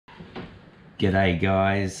G'day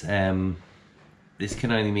guys, this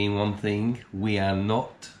can only mean one thing: we are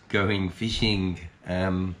not going fishing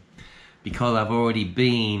because I've already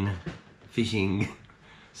been fishing.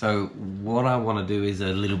 So what I want to do is a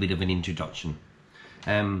little bit of an introduction.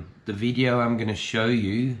 The video I'm going to show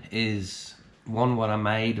you is one what I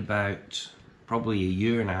made about probably a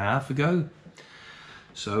year and a half ago.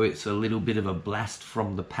 So it's a little bit of a blast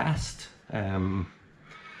from the past.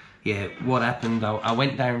 Yeah, what happened, I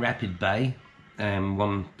went down Rapid Bay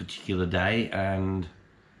one particular day and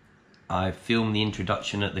I filmed the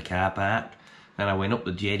introduction at the car park. Then I went up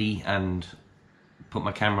the jetty and put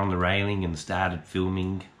my camera on the railing and started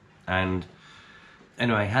filming. And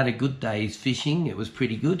anyway, had a good day's fishing. It was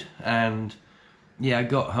pretty good. And yeah, I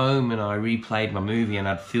got home and I replayed my movie and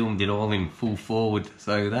I'd filmed it all in full forward.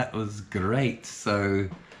 So that was great. So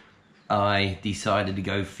I decided to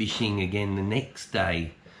go fishing again the next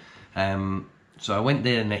day. So I went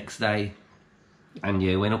there the next day and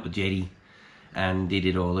yeah, went up the jetty and did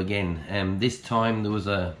it all again. This time there was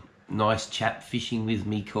a nice chap fishing with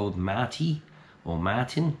me called Marty or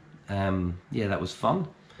Martin. Yeah, that was fun.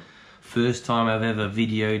 First time I've ever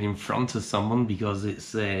videoed in front of someone, because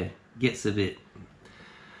it's gets a bit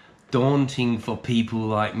daunting for people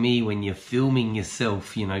like me when you're filming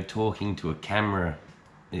yourself, you know, talking to a camera.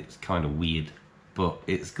 It's kind of weird, but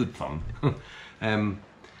it's good fun.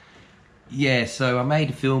 Yeah, so I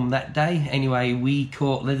made a film that day. Anyway, we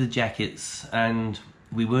caught leather jackets and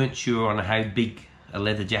we weren't sure on how big a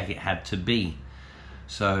leather jacket had to be.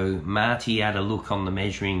 So Marty had a look on the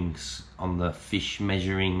measurings, on the fish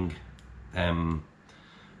measuring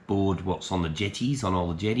board, what's on the jetties, on all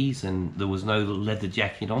the jetties, and there was no leather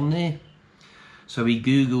jacket on there. So he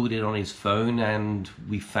Googled it on his phone and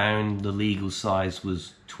we found the legal size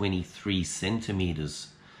was 23 centimeters.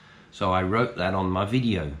 So I wrote that on my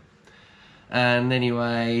video. And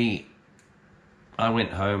anyway, I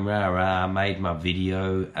went home, made my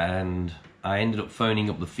video, and I ended up phoning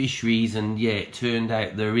up the fisheries, and yeah, it turned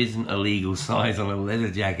out there isn't a legal size on a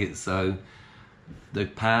leather jacket. So the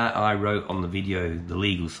part I wrote on the video, the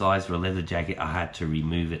legal size for a leather jacket, I had to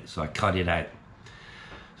remove it, so I cut it out.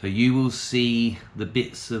 So you will see the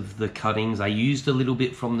bits of the cuttings. I used a little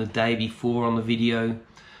bit from the day before on the video.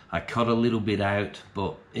 I cut a little bit out,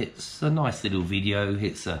 but it's a nice little video.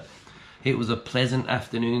 It was a pleasant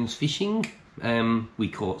afternoon's fishing. We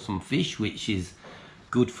caught some fish, which is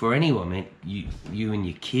good for anyone. You and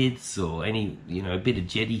your kids, or any, you know, a bit of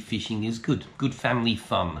jetty fishing is good. Good family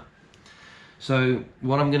fun. So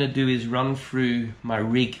what I'm going to do is run through my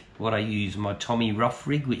rig, what I use, my Tommy Ruff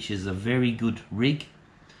rig, which is a very good rig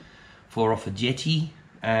for off a jetty,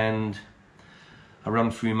 and I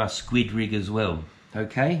run through my squid rig as well.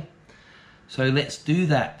 Okay, so let's do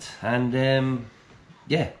that, and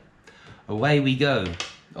yeah, away we go.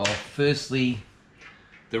 Firstly,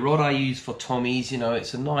 the rod I use for Tommy's, you know,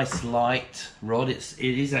 it's a nice light rod. It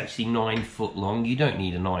is actually 9 foot long. You don't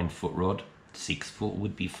need a 9 foot rod. 6 foot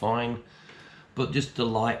would be fine, but just a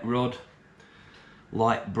light rod,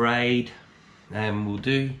 light braid, will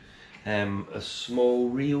do. A small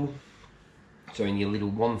reel, so in your little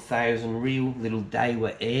 1000 reel, little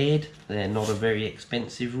Daiwa aired. They're not a very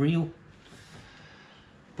expensive reel,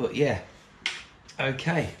 but yeah,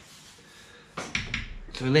 okay.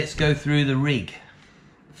 So let's go through the rig.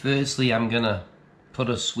 Firstly, I'm gonna put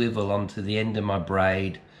a swivel onto the end of my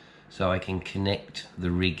braid so I can connect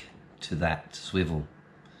the rig to that swivel.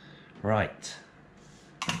 Right.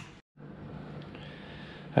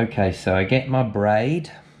 Okay, so I get my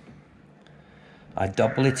braid, I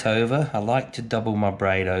double it over. I like to double my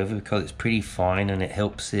braid over because it's pretty fine and it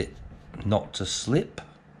helps it not to slip.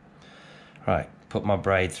 Right, put my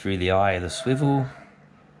braid through the eye of the swivel,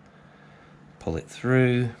 pull it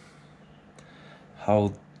through,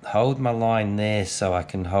 hold my line there so I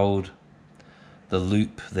can hold the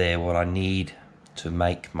loop there, what I need to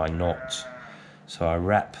make my knot. So I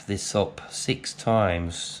wrap this up 6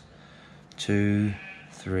 times, 2,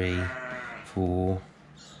 3, 4,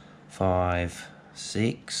 5,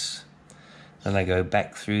 6. Then I go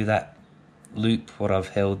back through that loop, what I've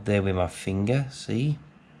held there with my finger, see?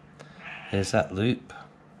 There's that loop.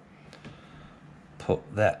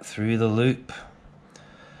 Put that through the loop,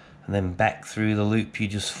 and then back through the loop you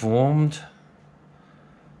just formed.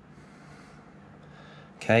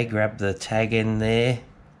 Okay, grab the tag end there,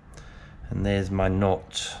 and there's my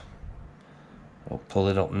knot. I'll pull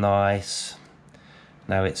it up nice.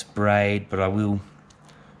 Now it's braid, but I will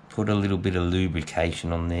put a little bit of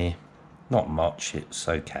lubrication on there. Not much, it's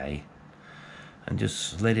okay. And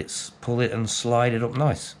just let it, pull it and slide it up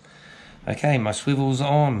nice. Okay, my swivel's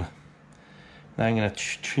on. Now I'm going to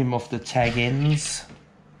trim off the tag ends.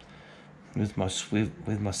 with my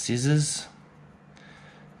scissors.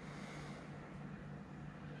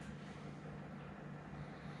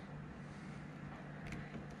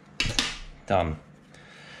 Done.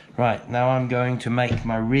 Right, now I'm going to make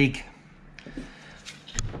my rig.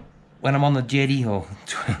 When I'm on the jetty, or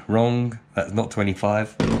wrong, that's not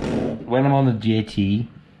 25. When I'm on the jetty,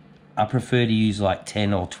 I prefer to use like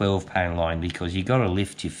 10 or 12 pound line because you got to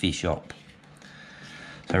lift your fish up.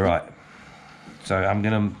 So right, so I'm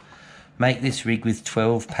gonna make this rig with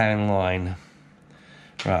 12 pound line.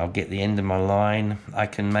 Right, I'll get the end of my line. I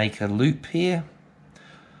can make a loop here.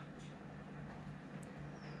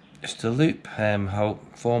 Just a loop,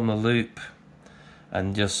 form the loop,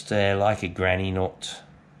 and just like a granny knot,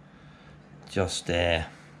 just the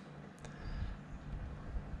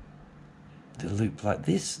loop like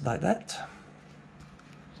this, like that.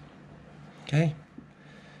 Okay,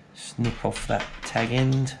 snip off that tag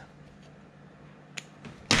end,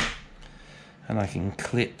 and I can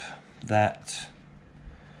clip that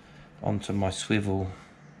onto my swivel.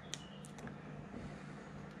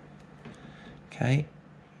 Okay.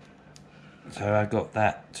 So I got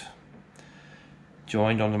that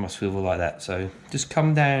joined onto my swivel like that. So just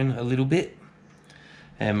come down a little bit.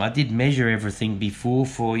 I did measure everything before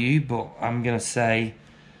for you, but I'm going to say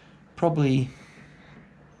probably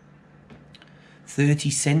 30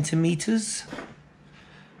 centimeters.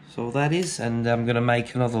 That's all that is. And I'm going to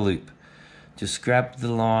make another loop. Just grab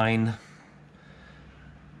the line.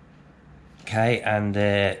 Okay, and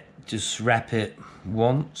just wrap it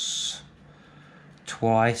once.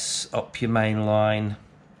 Twice up your main line,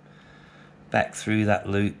 back through that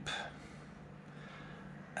loop,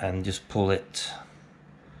 and just pull it.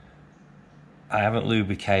 I haven't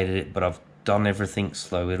lubricated it, but I've done everything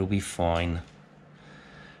slow, it'll be fine.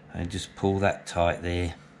 And just pull that tight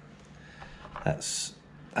there. That's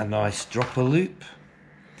a nice dropper loop.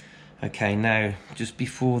 Okay, now just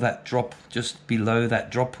before that drop, just below that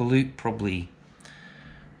dropper loop, probably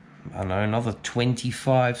I don't know, another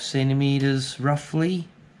 25 centimeters roughly.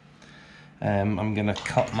 I'm gonna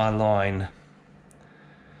cut my line,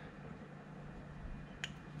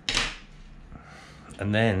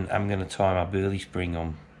 and then I'm gonna tie my burley spring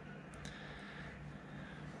on.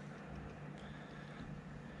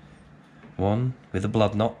 One with a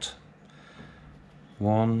blood knot.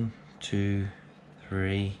 1, 2,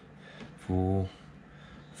 3, 4,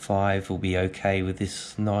 5 will be okay with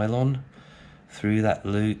this nylon. Through that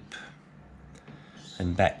loop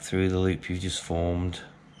and back through the loop you've just formed.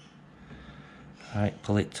 Alright,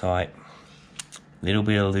 pull it tight. Little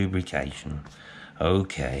bit of lubrication.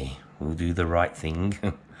 Okay, we'll do the right thing.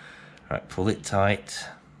 Alright, pull it tight.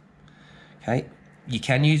 Okay, you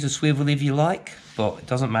can use a swivel if you like, but it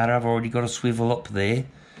doesn't matter, I've already got a swivel up there.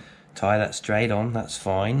 Tie that straight on, that's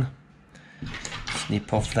fine.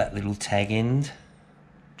 Snip off that little tag end.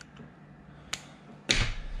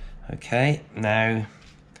 Okay, now I'm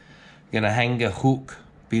going to hang a hook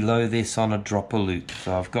below this on a dropper loop.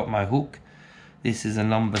 So I've got my hook. This is a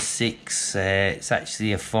number 6. It's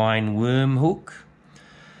actually a fine worm hook.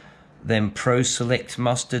 Then Pro Select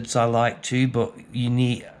mustards I like too, but you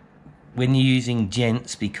need, when you're using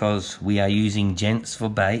gents, because we are using gents for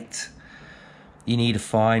bait, you need a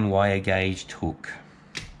fine wire gauged hook.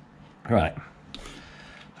 Right,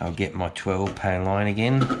 I'll get my 12 pound line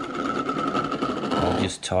again. I'll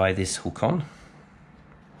just tie this hook on.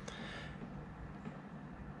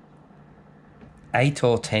 8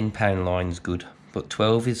 or 10 pound line's good, but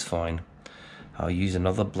 12 is fine. I'll use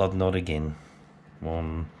another blood knot again.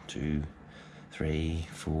 1, 2, 3,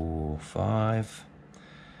 4, 5.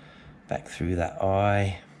 Back through that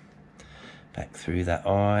eye. Back through that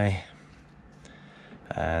eye.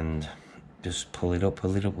 And just pull it up a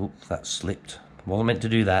little. Oops, that slipped. Wasn't meant to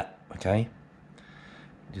do that, okay?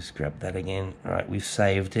 Just grab that again. Right, we've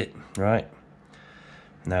saved it. Right,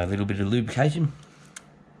 now a little bit of lubrication.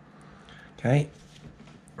 Okay,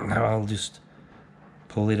 now I'll just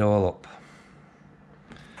pull it all up.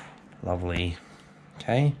 Lovely.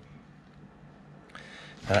 Okay,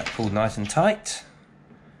 now that's pulled nice and tight.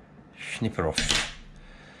 Snip her off.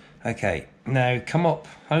 Okay, now come up.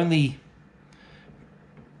 Only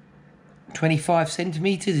 25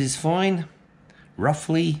 centimeters is fine,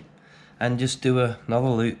 roughly. And just do another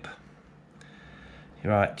loop.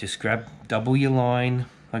 Right, just double your line,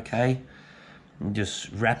 okay? And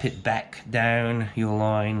just wrap it back down your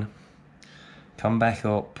line. Come back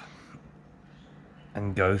up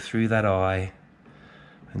and go through that eye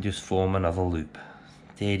and just form another loop.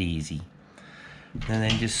 Dead easy. And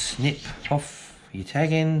then just snip off your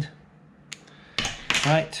tag end.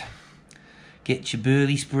 Right, get your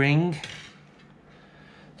burley spring.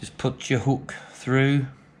 Just put your hook through.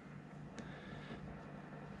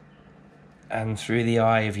 and through the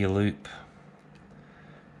eye of your loop,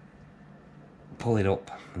 pull it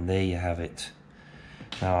up, and there you have it.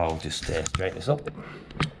 Now I'll just straighten this up.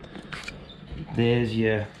 There's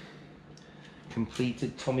your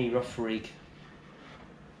completed Tommy Ruff rig.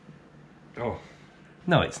 Oh,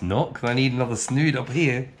 no it's not, because I need another snood up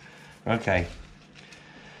here. Okay,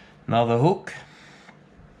 another hook.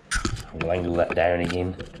 We'll angle that down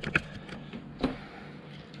again.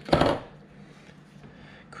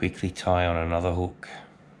 Quickly tie on another hook.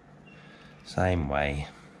 Same way.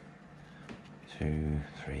 2,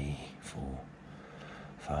 3, 4,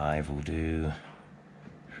 5 will do.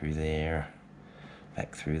 Through there,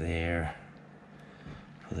 back through there,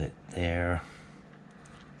 put it there,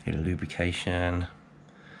 get a lubrication,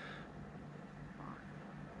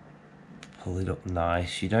 pull it up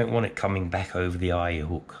nice. You don't want it coming back over the eye of your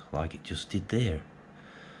hook like it just did there.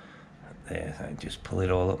 There, so just pull it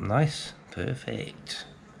all up nice, perfect.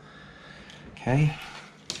 Okay,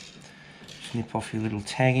 snip off your little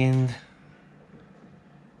tag end.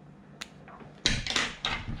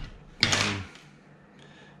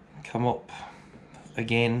 Come up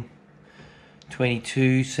again,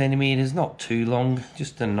 22 centimeters, not too long,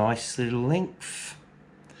 just a nice little length.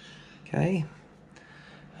 Okay,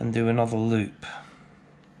 and do another loop.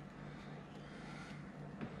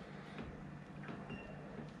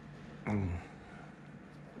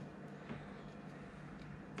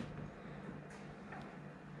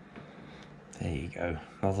 There you go,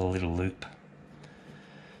 another little loop,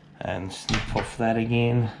 and snip off that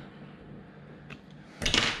again.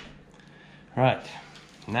 Right,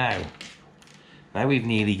 now we've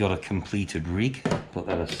nearly got a completed rig. Put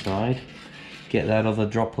that aside. Get that other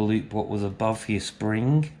dropper loop what was above your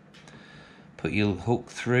spring. Put your hook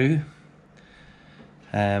through,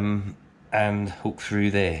 and hook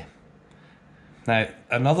through there. Now,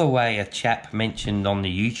 another way a chap mentioned on the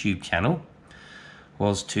YouTube channel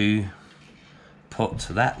was to put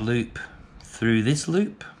that loop through this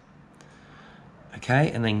loop,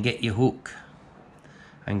 okay, and then get your hook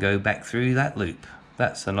and go back through that loop.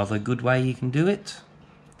 That's another good way you can do it.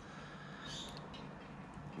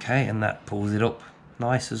 Okay, and that pulls it up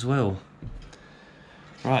nice as well.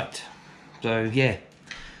 Right, so yeah,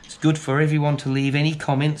 it's good for everyone to leave any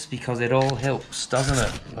comments because it all helps, doesn't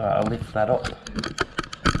it? Right, I'll lift that up.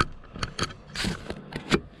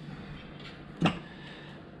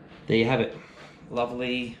 There you have it.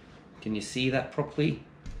 Lovely, can you see that properly?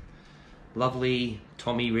 Lovely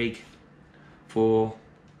Tommy rig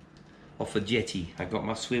off a jetty. I got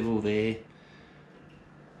my swivel there,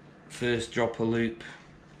 first dropper loop,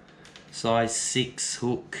 size 6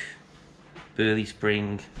 hook, burley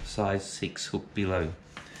spring, size 6 hook below.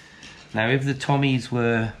 Now if the Tommies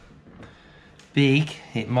were big,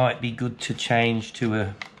 it might be good to change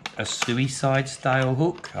to a suicide style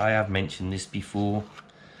hook. I have mentioned this before.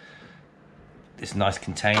 This nice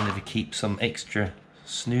container to keep some extra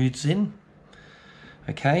snoods in.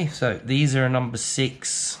 Okay, so these are a number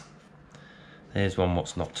 6. There's one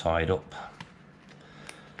what's not tied up.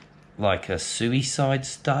 Like a suicide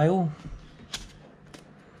style.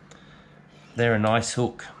 They're a nice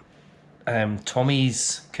hook.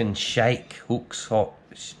 Tommies can shake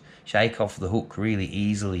off the hook really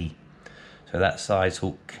easily. So that size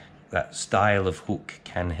hook, that style of hook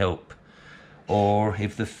can help. Or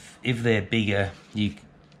if they're bigger, you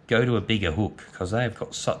go to a bigger hook because they've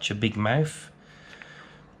got such a big mouth.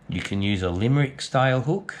 You can use a limerick style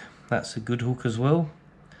hook. That's a good hook as well.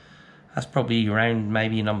 That's probably around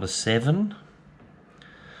maybe number 7.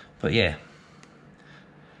 But yeah,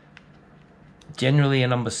 generally a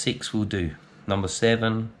number 6 will do. Number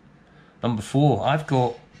 7, number 4. I've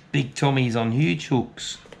got big Tommies on huge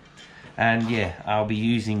hooks, and yeah, I'll be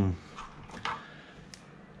using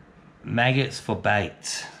maggots for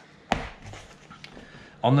bait.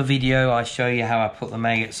 On the video I show you how I put the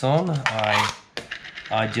maggots on.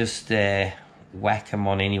 I just whack them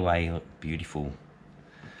on anyway. Look, beautiful,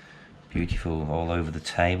 beautiful, all over the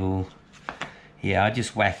table. Yeah, I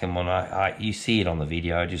just whack them on. You see it on the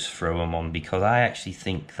video. I just throw them on because I actually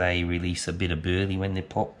think they release a bit of burley when they're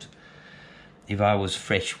popped. If I was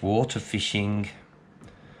freshwater fishing,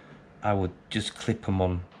 I would just clip them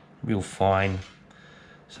on real fine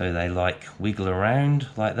so they like wiggle around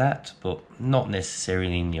like that, but not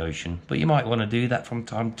necessarily in the ocean. But you might want to do that from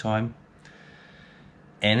time to time.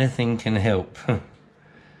 Anything can help.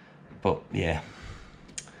 But yeah,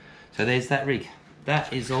 so there's that rig.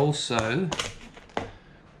 That is also,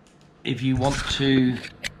 if you want to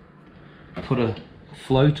put a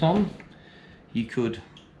float on, you could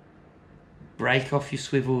break off your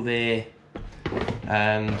swivel there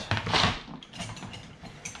and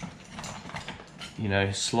you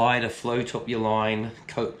know, slide a float up your line,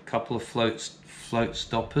 couple of float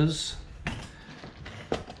stoppers.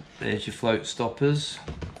 There's your float stoppers.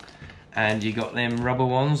 And you got them rubber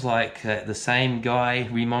ones, like the same guy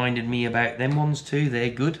reminded me about them ones too. They're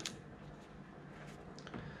good.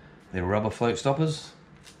 They're rubber float stoppers.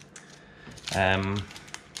 So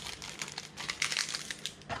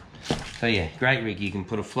yeah, great rig. You can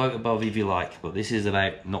put a float above if you like, but this is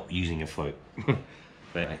about not using a float. But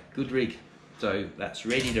anyway, good rig. So that's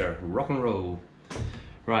ready to rock and roll.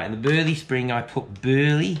 Right, in the burley spring I put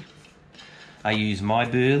burley. I use my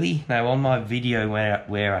burley. Now on my video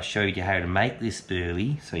where I showed you how to make this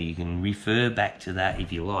burley, so you can refer back to that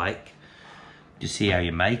if you like, to see how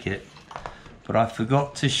you make it. But I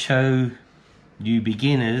forgot to show you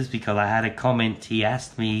beginners, because I had a comment, he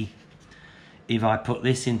asked me if I put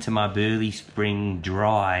this into my burley spring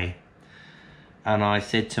dry. And I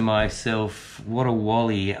said to myself, what a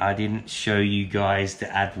wally, I didn't show you guys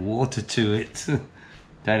to add water to it.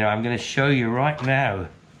 Don't know, I'm gonna show you right now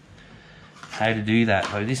how to do that.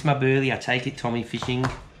 So this is my burley, I take it Tommy fishing.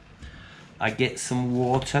 I get some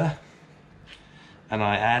water and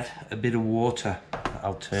I add a bit of water.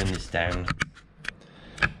 I'll turn this down.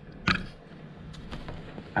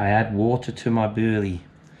 I add water to my burley,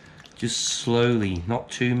 just slowly, not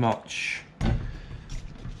too much.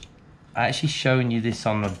 I actually shown you this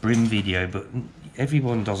on the brim video, but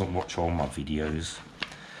everyone doesn't watch all my videos.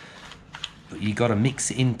 But you got to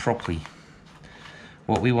mix it in properly.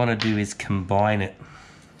 What we want to do is combine it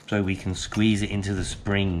so we can squeeze it into the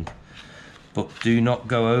spring. But do not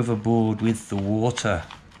go overboard with the water.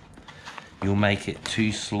 You'll make it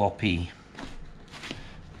too sloppy.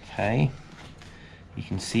 Okay, you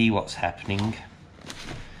can see what's happening.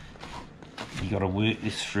 You got to work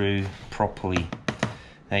this through properly.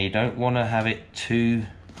 Now you don't want to have it too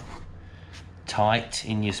tight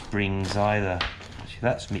in your springs either. Actually,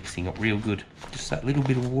 that's mixing up real good. Just that little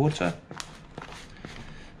bit of water.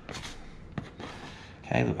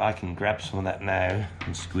 Okay, look, I can grab some of that now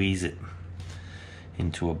and squeeze it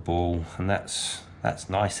into a ball, and that's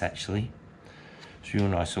nice actually. It's real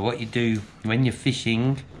nice. So what you do when you're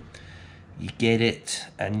fishing, you get it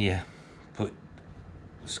and you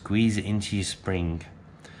squeeze it into your spring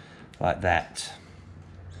like that.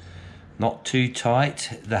 Not too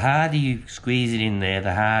tight. The harder you squeeze it in there,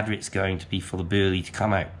 the harder it's going to be for the burley to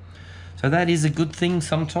come out. So that is a good thing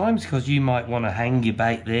sometimes, because you might want to hang your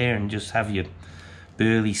bait there and just have your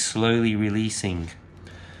burley slowly releasing.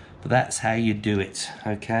 But that's how you do it,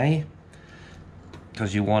 okay?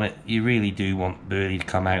 Because you want it, you really do want burley to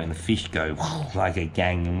come out and the fish go like a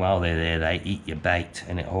gang, and while they're there they eat your bait,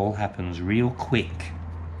 and it all happens real quick.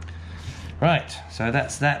 Right, so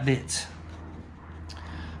that's that bit.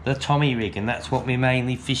 The Tommy rig, and that's what we're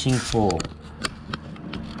mainly fishing for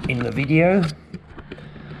in the video.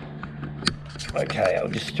 Okay, I'll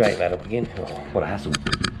just straighten that up again. Oh, what a hassle.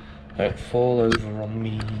 Don't fall over on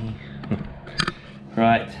me.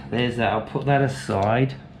 Right, there's that. I'll put that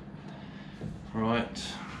aside. Right.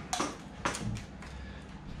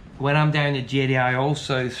 When I'm down the jetty, I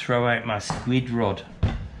also throw out my squid rod.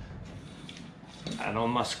 And on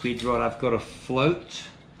my squid rod, I've got a float,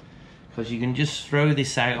 because you can just throw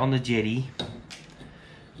this out on the jetty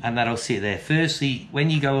and that'll sit there. Firstly, when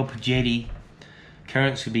you go up a jetty,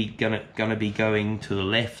 currents will be gonna be going to the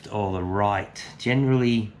left or the right.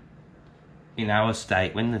 Generally, in our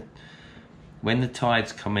state, when the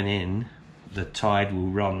tide's coming in, the tide will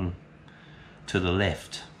run to the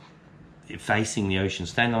left, facing the ocean.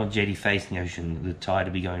 Stand on a jetty facing the ocean, the tide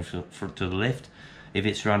will be going to the left. If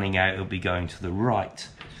it's running out, it'll be going to the right.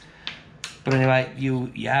 But anyway, you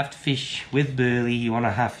have to fish with burley. You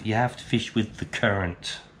have to fish with the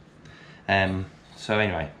current. So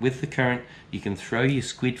anyway, with the current, you can throw your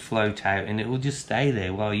squid float out and it will just stay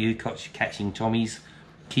there while you're catching Tommies.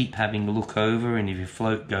 Keep having a look over, and if your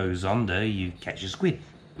float goes under, you catch a squid.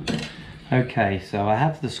 Okay, so I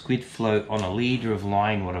have the squid float on a leader of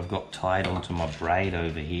line, what I've got tied onto my braid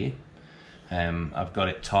over here. I've got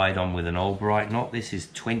it tied on with an Albright knot. This is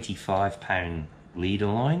 25-pound leader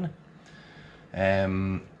line.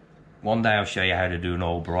 One day I'll show you how to do an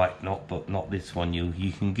Albright knot, but not this one.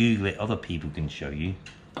 You can Google it, other people can show you.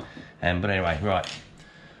 But anyway, right,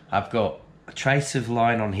 I've got a trace of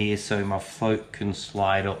line on here so my float can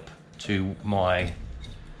slide up to my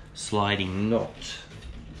sliding knot.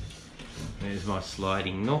 There's my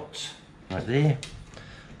sliding knot right there.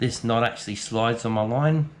 This knot actually slides on my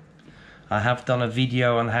line. I have done a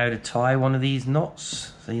video on how to tie one of these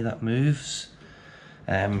knots. See, that moves.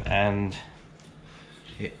 And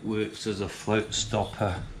it works as a float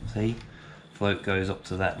stopper. See, float goes up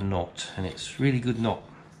to that knot, and it's really good knot.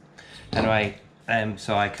 Anyway,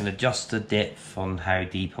 so I can adjust the depth on how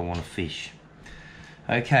deep I want to fish.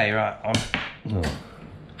 Okay, right,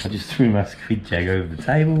 I just threw my squid jag over the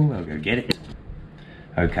table. I'll go get it.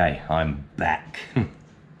 Okay, I'm back.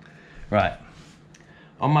 Right,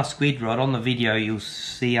 on my squid rod, on the video, you'll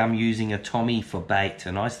see I'm using a Tommy for bait,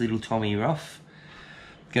 a nice little Tommy Ruff.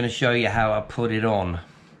 I'm going to show you how I put it on.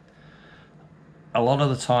 A lot of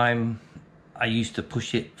the time, I used to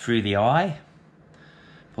push it through the eye,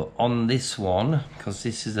 but on this one, because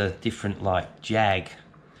this is a different like jag,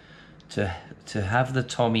 to have the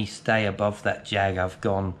Tommy stay above that jag, I've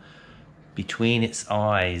gone between its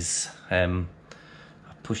eyes. I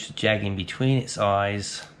push the jag in between its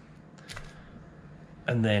eyes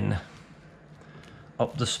and then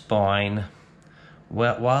up the spine.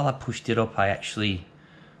 While I pushed it up, I actually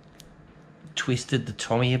twisted the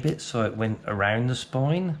Tommy a bit so it went around the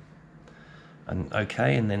spine. And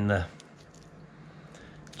okay, and then the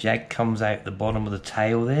jag comes out the bottom of the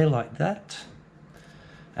tail there like that,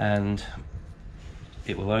 and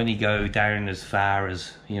it will only go down as far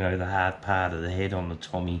as, you know, the hard part of the head on the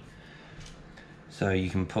Tommy. So you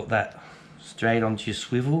can put that straight onto your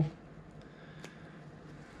swivel.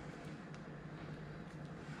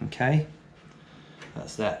 Okay,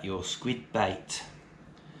 that's that, your squid bait.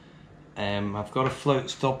 I've got a float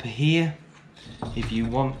stopper here. If you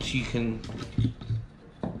want, you can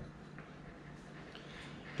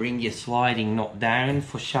bring your sliding knot down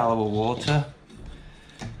for shallower water,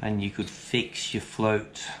 and you could fix your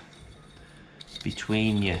float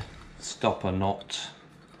between your stopper knot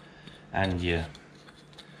and your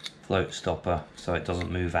float stopper so it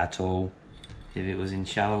doesn't move at all if it was in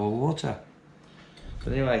shallower water.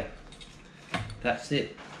 But anyway, that's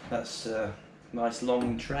it. That's a nice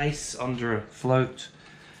long trace under a float,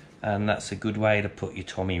 and that's a good way to put your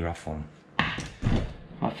Tommy Ruff on.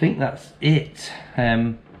 I think that's it.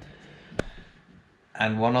 And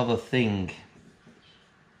one other thing,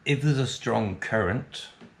 if there's a strong current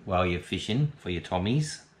while you're fishing for your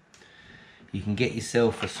Tommies, you can get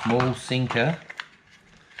yourself a small sinker.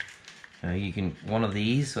 You can, one of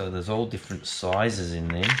these, so there's all different sizes in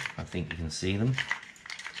there. I think you can see them.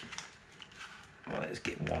 Well, let's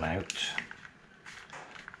get one out.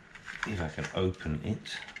 If I can open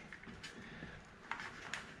it.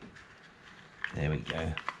 There we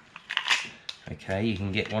go. Okay, you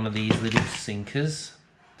can get one of these little sinkers,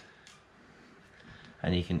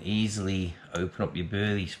 and you can easily open up your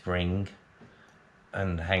burley spring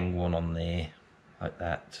and hang one on there like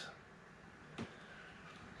that.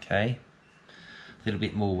 Okay, a little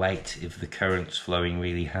bit more weight if the current's flowing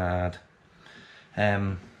really hard.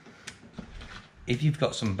 If you've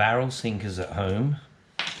got some barrel sinkers at home,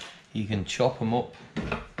 you can chop them up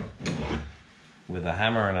with a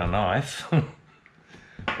hammer and a knife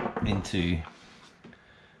into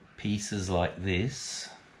pieces like this.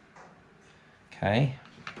 Okay,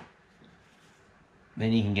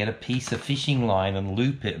 then you can get a piece of fishing line and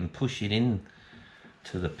loop it and push it in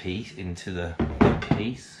to the piece, into the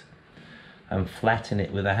piece, and flatten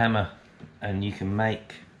it with a hammer, and you can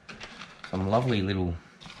make some lovely little,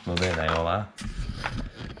 well, there they all are,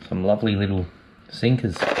 some lovely little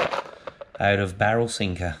sinkers out of barrel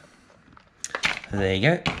sinker. So there you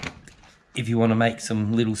go. If you want to make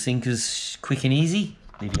some little sinkers quick and easy,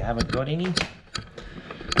 if you haven't got any,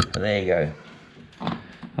 so there you go.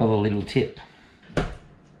 Another little tip.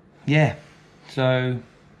 Yeah, so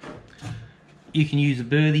you can use a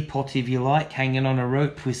burley pot if you like, hanging on a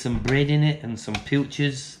rope with some bread in it and some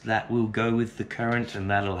pilchards. That will go with the current, and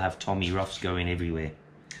that'll have Tommy Ruffs going everywhere.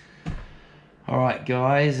 Alright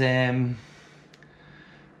guys, and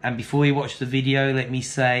before you watch the video, let me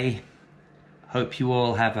say, hope you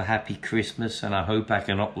all have a happy Christmas, and I hope I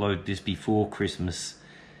can upload this before Christmas.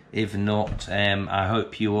 If not, I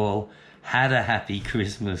hope you all had a happy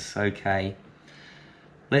Christmas. Okay,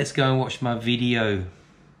 let's go and watch my video.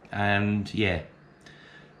 And yeah,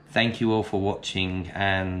 thank you all for watching,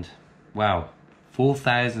 and wow,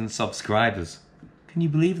 4,000 subscribers. Can you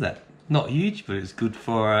believe that? Not huge, but it's good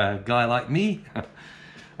for a guy like me.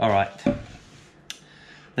 Alright,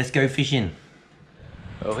 let's go fishing.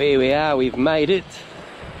 Well, here we are, we've made it.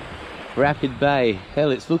 Rapid Bay.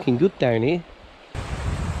 Hell, it's looking good down here.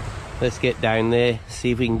 Let's get down there,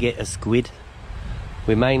 see if we can get a squid.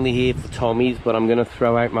 We're mainly here for Tommies, but I'm going to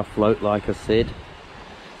throw out my float like I said.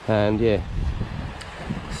 And yeah,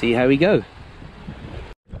 see how we go.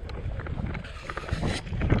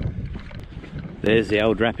 There's the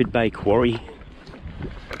old Rapid Bay quarry.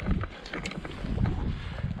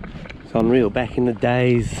 It's unreal. Back in the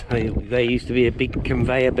days, there used to be a big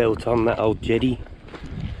conveyor belt on that old jetty,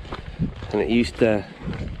 and it used to,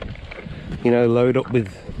 you know, load up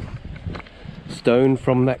with stone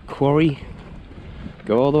from that quarry,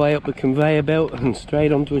 go all the way up the conveyor belt and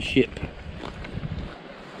straight onto a ship.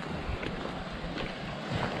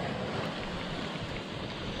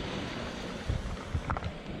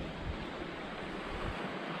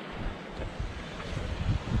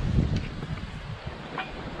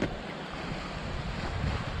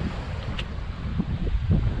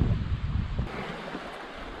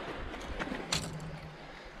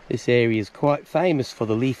 This area is quite famous for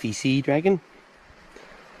the leafy sea dragon.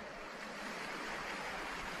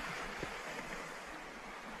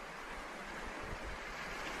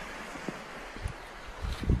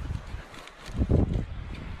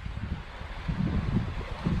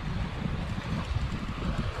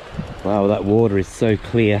 Wow, that water is so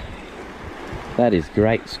clear. That is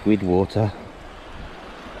great squid water.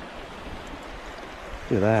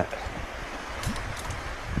 Look at that.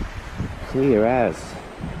 Clear as.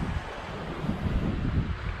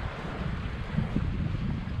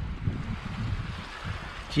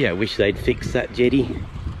 Gee, I wish they'd fix that jetty.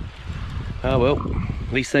 Oh well,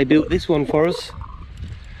 at least they built this one for us.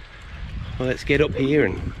 Well, let's get up here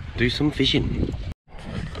and do some fishing.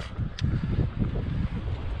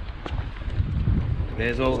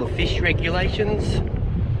 There's all the fish regulations.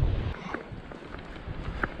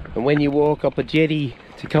 And when you walk up a jetty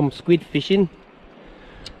to come squid fishing,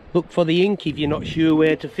 look for the ink if you're not sure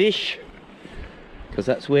where to fish, because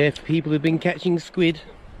that's where people have been catching squid.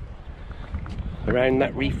 Around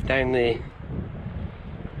that reef down there.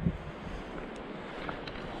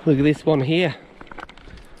 Look at this one here.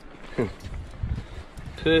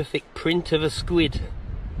 Perfect print of a squid.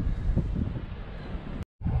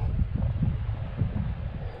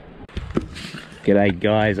 G'day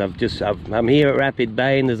guys, I'm here at Rapid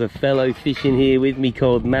Bay and there's a fellow fishing here with me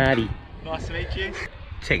called Marty. Nice to meet you.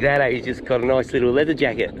 Check that out, he's just got a nice little leather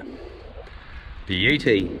jacket.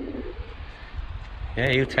 Beauty. Yeah,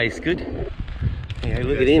 he'll taste good. Yeah,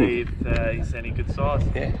 look at him. See if he's any good size.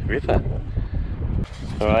 Yeah, ripper.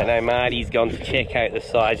 Alright, now Marty's gone to check out the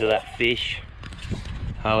size of that fish.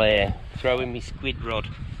 I'll throw in my squid rod.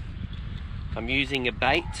 I'm using a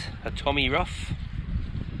bait, a Tommy Ruff,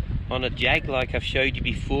 on a jag like I've showed you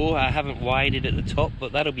before. I haven't weighed it at the top,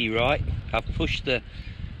 but that'll be right. I've pushed the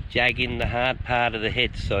jag in the hard part of the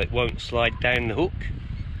head so it won't slide down the hook.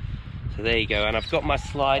 So there you go, and I've got my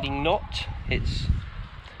sliding knot.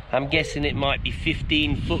 I'm guessing it might be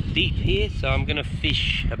 15 foot deep here, so I'm going to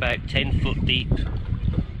fish about 10 foot deep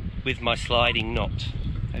with my sliding knot.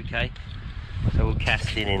 Okay, so we'll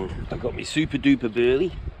cast it in. I've got my super duper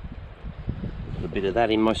burley, a bit of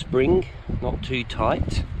that in my spring, not too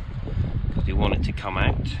tight because you want it to come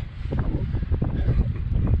out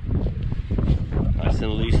nice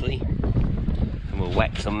and loosely, and we'll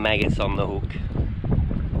whack some maggots on the hook.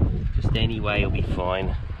 Just any way will be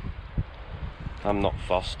fine. I'm not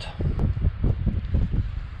fussed.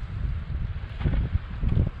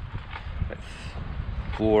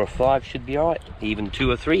 4 or 5 should be alright, even 2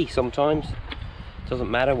 or 3 sometimes. Doesn't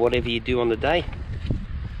matter, whatever you do on the day.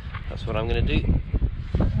 That's what I'm going to do.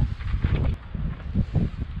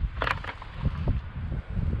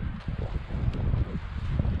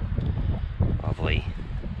 Lovely.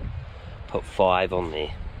 Put 5 on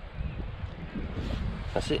there.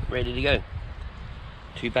 That's it, ready to go.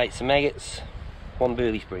 2 baits of maggots, 1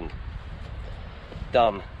 burley spring.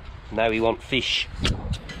 Done. Now we want fish.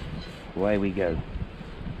 Away we go.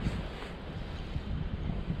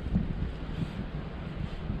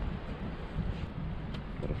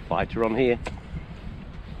 Got a fighter on here.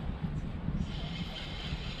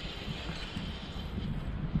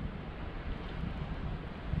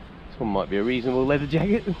 This one might be a reasonable leather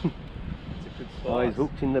jacket. It's a good size. Oh, he's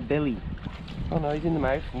hooked in the belly. Oh no, he's in the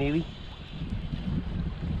mouth, nearly.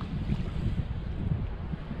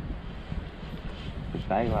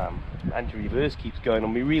 Anti-reverse keeps going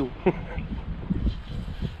on me reel.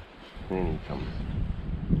 Then he comes.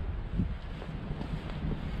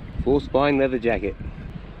 4 spine leather jacket.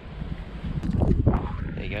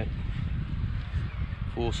 There you go.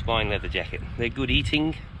 4 spine leather jacket. They're good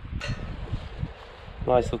eating.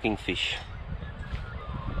 Nice looking fish.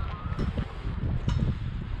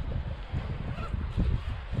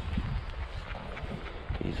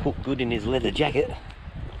 He's hooked good in his leather jacket.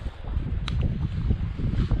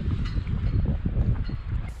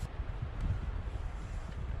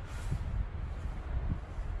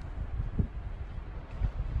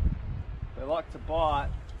 They like to bite.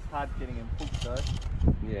 It's hard getting them hooked though.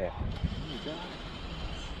 Yeah. There you go.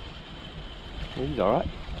 Well, he's alright.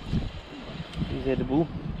 He's edible.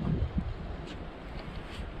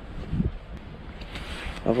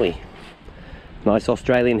 Lovely. Nice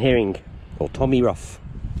Australian herring, or Tommy Ruff.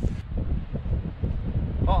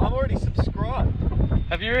 already subscribed.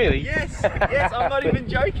 Have you really? Yes, yes, I'm not even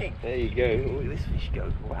joking. There you go. Look at this fish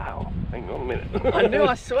go. Wow. Hang on a minute.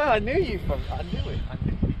 I swear I knew you from, I knew it.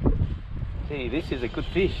 See, this is a good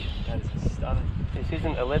fish. That is stunning. This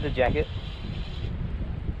isn't a leather jacket.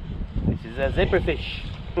 This is a zebra fish.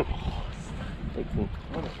 Excellent.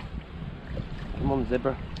 Come on,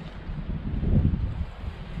 zebra.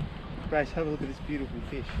 Grace, have a look at this beautiful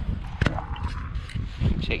fish.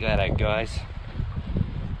 Check that out, guys.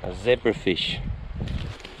 A zebra fish.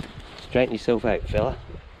 Straighten yourself out, fella.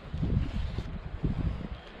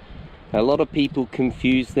 A lot of people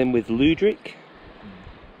confuse them with ludric,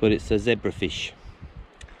 but it's a zebra fish.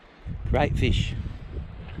 Great fish.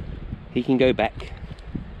 He can go back,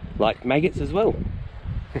 like maggots as well.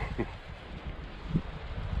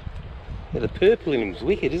 Yeah, the purple in him's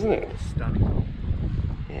wicked, isn't it? It's stunning.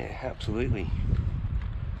 Yeah, absolutely.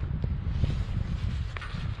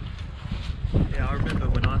 Yeah, I remember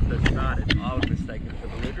when I first started, I was mistaken for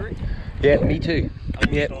the ludric. Yeah, me too.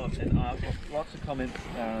 Yeah. And I've got lots of comments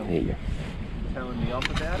There you go. telling me off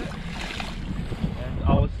about it. And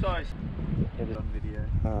I was so on video.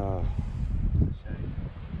 Oh. Shame.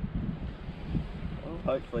 Well,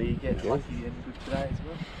 hopefully you get lucky and good today as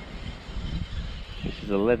well. This is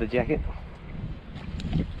a leather jacket.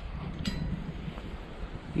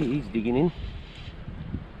 Yeah, he's digging in.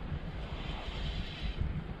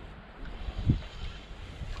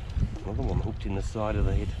 Another one hooked in the side of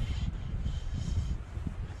the head.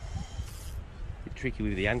 Bit tricky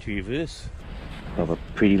with the anti-reverse of a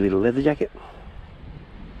pretty little leather jacket.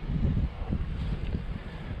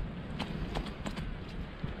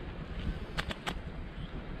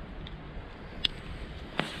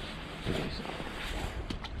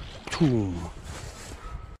 Boom.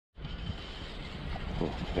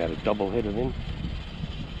 Oh, we had a double header then.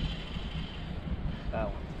 That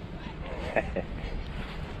one.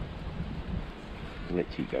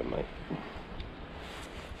 Let you go, mate.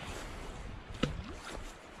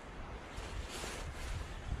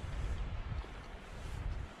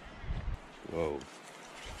 Whoa.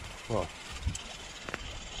 Well,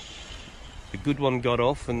 the good one got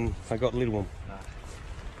off and I got a little one.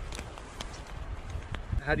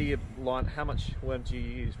 How do you line? How much worm do you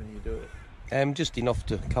use when you do it? Just enough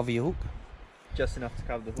to cover your hook. Just enough to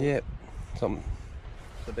cover the hook. Yeah, something.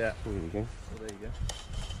 It's about. There we go. Oh, there you go.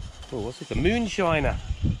 Oh, what's this? A moonshiner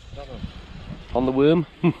That one. on the worm.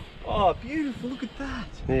 Oh, beautiful! Look at that.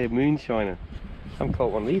 Yeah, moonshiner. I haven't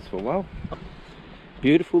caught one of these for a while.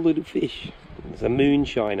 Beautiful little fish. It's a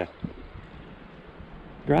moonshiner.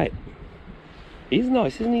 Great. He's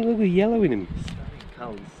nice, isn't he? Look at the yellow in him. Stunning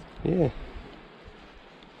colours. Yeah.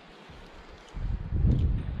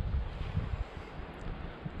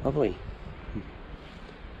 Lovely.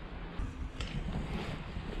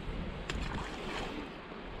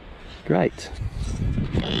 Great.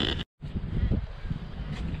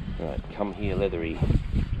 Right, come here, leathery.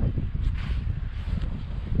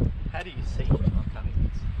 How do you see when I'm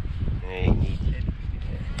coming? Yeah, you need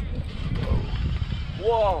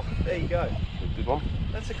Whoa! There you go. a good one.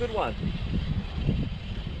 That's a good one.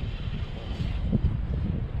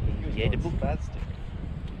 Yeah, the book. That's different.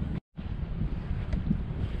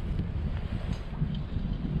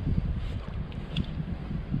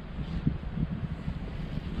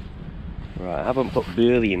 Right, I haven't put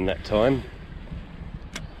burley in that time,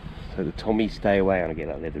 so the Tommy stay away and I get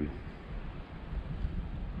that leathery.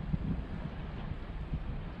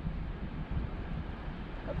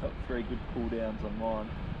 I've got 3 good cool downs on mine,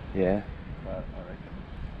 Yeah. but I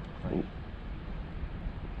reckon.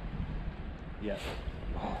 Yeah.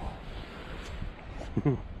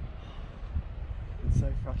 It's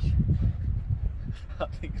so frustrating. I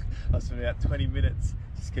think I spent about 20 minutes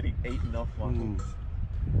just getting eaten off my hooks.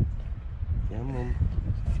 Come on.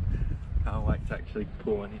 Can't wait to actually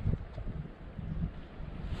pull one in.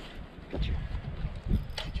 Gotcha.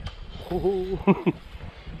 Oh,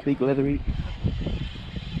 big leathery.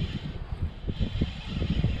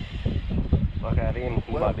 Look at him.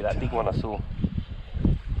 He might be that big one I saw.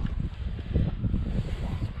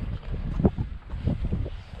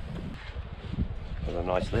 Got a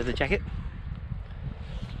nice leather jacket.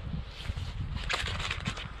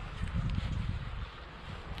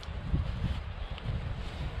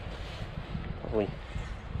 Lovely.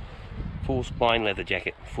 4 spine leather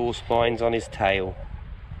jacket. 4 spines on his tail.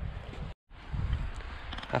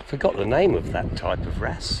 I forgot the name of that type of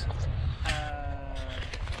wrasse.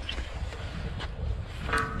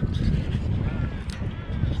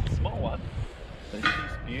 Small one, but it's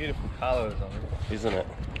these beautiful colours on it. Isn't it?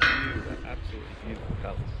 Beautiful, absolutely beautiful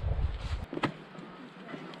colours.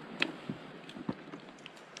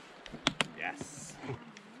 Yes.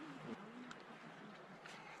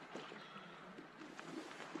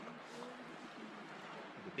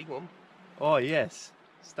 one. Oh yes,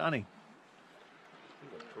 stunning.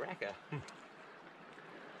 He's a cracker.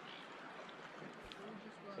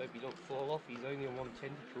 So hope he don't fall off, he's only on one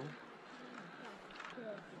tentacle.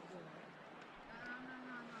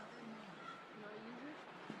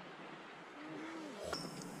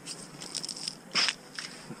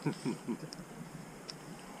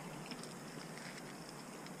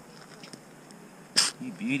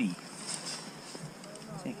 You beauty.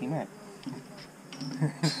 Check him out.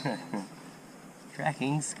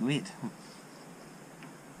 Cracking squid.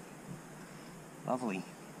 Lovely.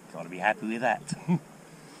 Gotta be happy with that.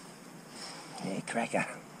 Yeah, cracker.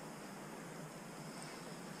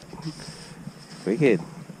 Wicked.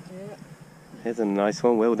 Yeah. There's a nice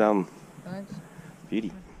one, well done. Thanks.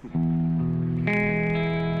 Beauty.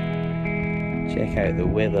 Check out the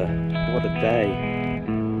weather. What a day.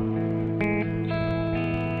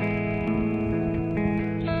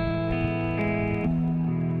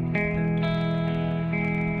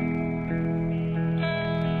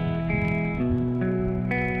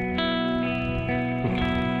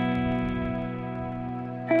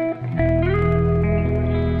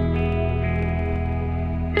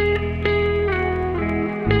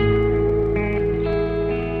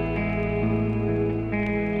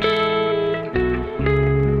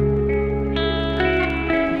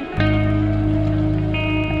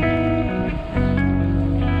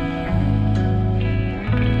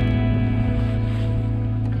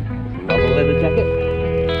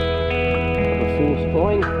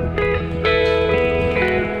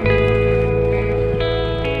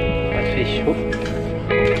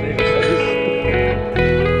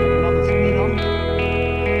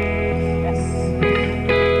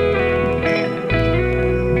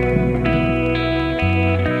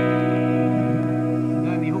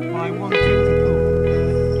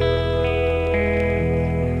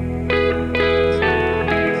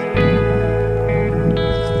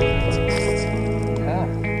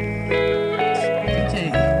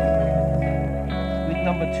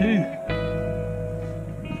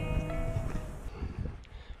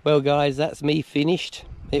 Well guys, that's me finished.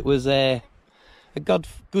 It was a good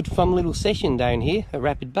fun little session down here at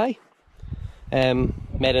Rapid Bay.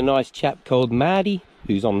 Met a nice chap called Marty,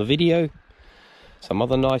 who's on the video. Some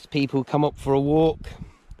other nice people come up for a walk.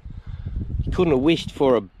 Couldn't have wished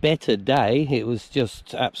for a better day. It was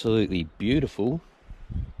just absolutely beautiful.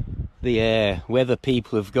 The weather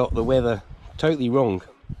people have got the weather totally wrong.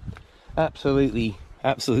 Absolutely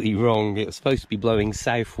wrong. It was supposed to be blowing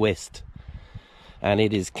southwest. And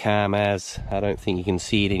it is calm as, I don't think you can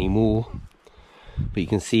see it anymore, but you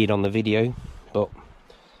can see it on the video. But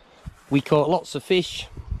we caught lots of fish,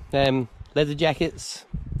 leather jackets,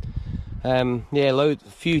 yeah, a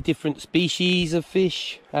few different species of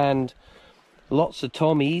fish, and lots of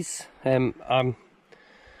Tommies. There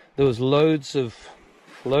was loads of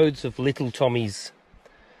little Tommies.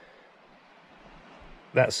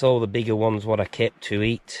 That's all the bigger ones what I kept to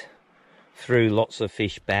eat. Threw lots of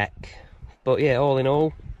fish back. But yeah, all in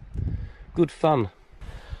all, good fun.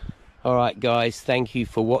 Alright guys, thank you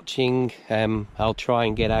for watching. I'll try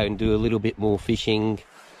and get out and do a little bit more fishing.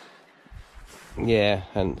 Yeah,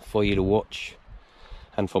 and for you to watch.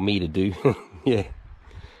 And for me to do. Yeah.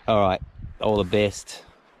 Alright, all the best.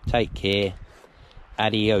 Take care.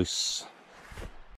 Adios.